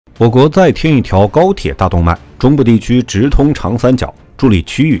我国再添一条高铁大动脉，中部地区直通长三角，助力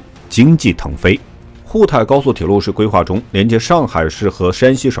区域经济腾飞。沪太高速铁路是规划中连接上海市和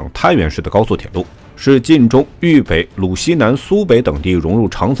山西省太原市的高速铁路，是晋中、豫北、鲁西南、苏北等地融入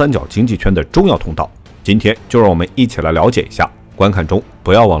长三角经济圈的重要通道。今天就让我们一起来了解一下，观看中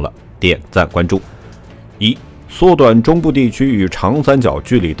不要忘了点赞关注。1. 缩短中部地区与长三角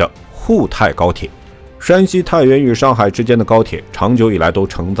距离的沪太高铁。山西太原与上海之间的高铁长久以来都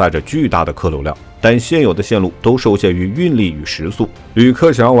承载着巨大的客流量，但现有的线路都受限于运力与时速，旅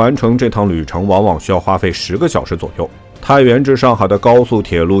客想要完成这趟旅程往往需要花费10个小时左右。太原至上海的高速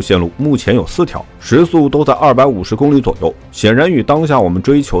铁路线路目前有4条，时速都在250公里左右，显然与当下我们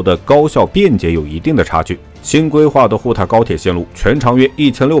追求的高效便捷有一定的差距。新规划的沪太高铁线路全长约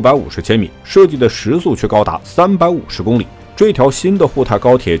1650千米，设计的时速却高达350公里。这条新的沪太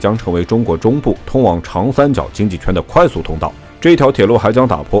高铁将成为中国中部通往长三角经济圈的快速通道。这条铁路还将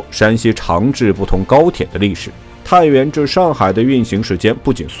打破山西长治不通高铁的历史。太原至上海的运行时间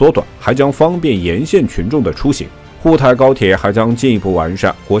不仅缩短，还将方便沿线群众的出行。沪太高铁还将进一步完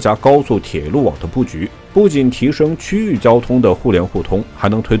善国家高速铁路网的布局，不仅提升区域交通的互联互通，还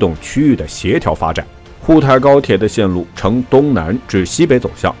能推动区域的协调发展。沪太高铁的线路呈东南至西北走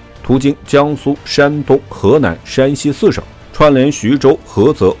向，途经江苏、山东、河南、山西4省，串联徐州、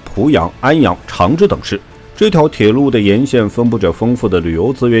菏泽、濮阳、安阳、长治等市。这条铁路的沿线分布着丰富的旅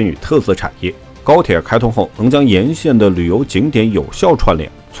游资源与特色产业。高铁开通后，能将沿线的旅游景点有效串联，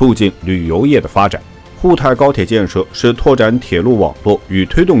促进旅游业的发展。沪太高铁建设是拓展铁路网络与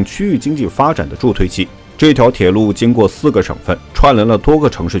推动区域经济发展的助推器。这条铁路经过4个省份，串联了多个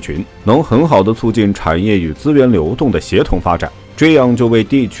城市群，能很好地促进产业与资源流动的协同发展。这样就为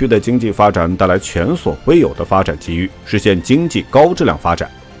地区的经济发展带来前所未有的发展机遇，实现经济高质量发展。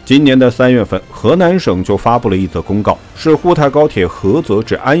今年的3月份，河南省就发布了一则公告，是沪太高铁菏泽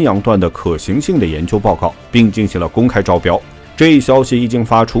至安阳段的可行性的研究报告，并进行了公开招标。这一消息一经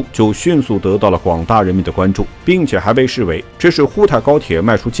发出，就迅速得到了广大人民的关注，并且还被视为这是沪太高铁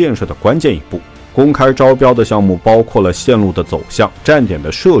迈出建设的关键一步。公开招标的项目包括了线路的走向、站点的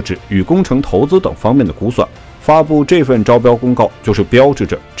设置与工程投资等方面的估算。发布这份招标公告，就是标志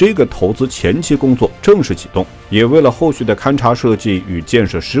着这个投资前期工作正式启动，也为了后续的勘察设计与建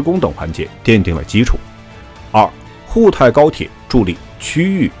设施工等环节奠定了基础。2. 沪太高铁助力区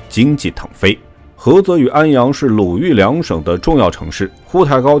域经济腾飞。菏泽与安阳是鲁豫2省的重要城市，沪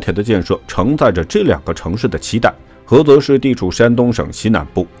太高铁的建设承载着这2个城市的期待。菏泽市地处山东省西南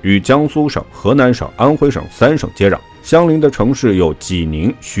部，与江苏省、河南省、安徽省3省接壤，相邻的城市有济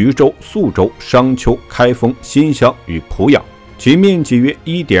宁、徐州、宿州、商丘、开封、新乡与濮阳，其面积约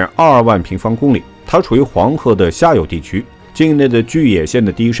 1.22 万平方公里。它处于黄河的下游地区，境内的巨野县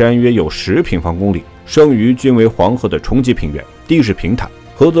的低山约有10平方公里，剩余均为黄河的冲积平原，地势平坦。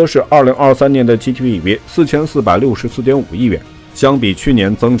菏泽市2023年的 GDP 约4464.5亿元，相比去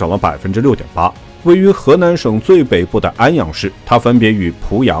年增长了 6.8%。位于河南省最北部的安阳市，它分别与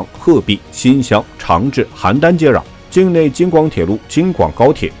濮阳、鹤壁、新乡、长治、邯郸接壤，境内京广铁路、京广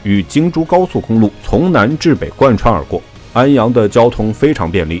高铁与京珠高速公路从南至北贯穿而过。安阳的交通非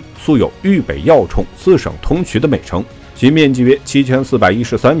常便利，素有豫北要冲、4省通衢的美称。其面积约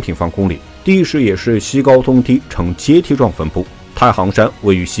7413平方公里，地势也是西高东低，呈阶梯状分布。太行山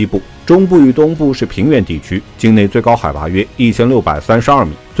位于西部，中部与东部是平原地区，境内最高海拔约1632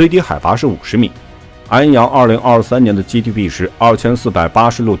米，最低海拔是50米。安阳2023年的 GDP 是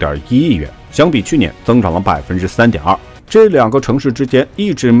2486.1亿元，相比去年增长了 3.2%。这2个城市之间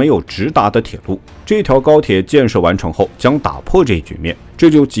一直没有直达的铁路，这条高铁建设完成后将打破这一局面，这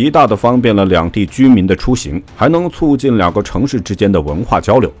就极大地方便了2地居民的出行，还能促进2个城市之间的文化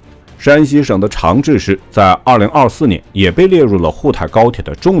交流。山西省的长治市在2024年也被列入了沪太高铁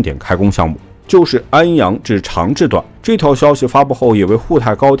的重点开工项目，就是安阳至长治段。这条消息发布后，也为沪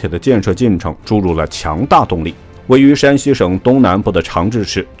太高铁的建设进程注入了强大动力。位于山西省东南部的长治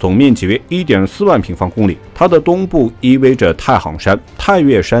市，总面积约 1.4 万平方公里，它的东部依偎着太行山、太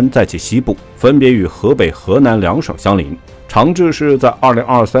岳山，在其西部分别与河北、河南2省相邻。长治市在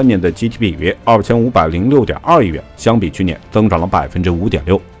2023年的 GDP 约2506.2亿元，相比去年增长了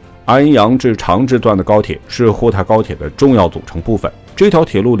 5.6%。安阳至长治段的高铁是沪太高铁的重要组成部分。这条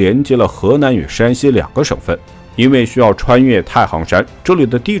铁路连接了河南与山西2个省份，因为需要穿越太行山，这里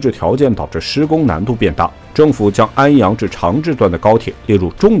的地质条件导致施工难度变大。政府将安阳至长治段的高铁列入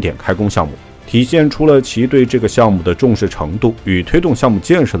重点开工项目，体现出了其对这个项目的重视程度与推动项目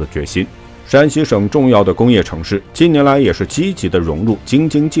建设的决心。山西省重要的工业城市近年来也是积极地融入京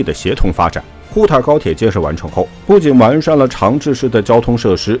津冀的协同发展。沪太高铁建设完成后，不仅完善了长治市的交通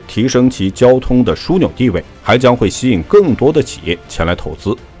设施，提升其交通的枢纽地位，还将会吸引更多的企业前来投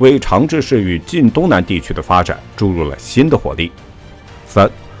资，为长治市与晋东南地区的发展注入了新的活力。3、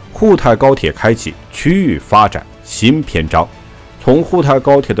沪太高铁开启区域发展新篇章。从沪太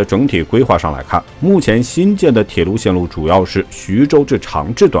高铁的整体规划上来看，目前新建的铁路线路主要是徐州至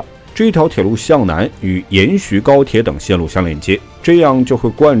长治段。这条铁路向南与沿徐高铁等线路相连接，这样就会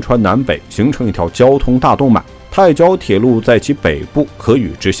贯穿南北，形成一条交通大动脉。太交铁路在其北部可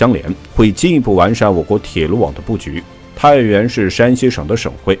与之相连，会进一步完善我国铁路网的布局。太原是山西省的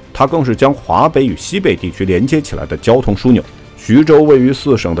省会，它更是将华北与西北地区连接起来的交通枢纽。徐州位于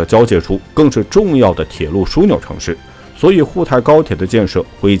4省的交界处，更是重要的铁路枢纽城市。所以沪太高铁的建设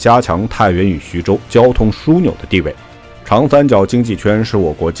会加强太原与徐州交通枢纽的地位。长三角经济圈是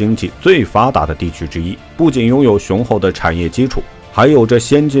我国经济最发达的地区之一，不仅拥有雄厚的产业基础，还有着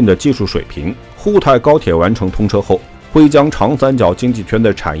先进的技术水平。沪太高铁完成通车后，会将长三角经济圈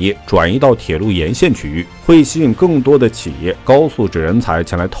的产业转移到铁路沿线区域，会吸引更多的企业、高素质人才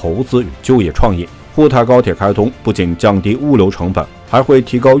前来投资与就业创业。沪太高铁开通不仅降低物流成本，还会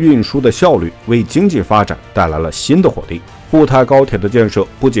提高运输的效率，为经济发展带来了新的活力。沪太高铁的建设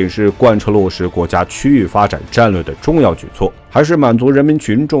不仅是贯彻落实国家区域发展战略的重要举措，还是满足人民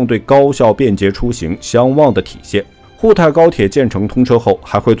群众对高效便捷出行相望的体现。沪太高铁建成通车后，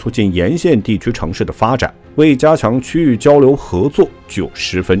还会促进沿线地区城市的发展，为加强区域交流合作具有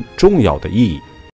十分重要的意义。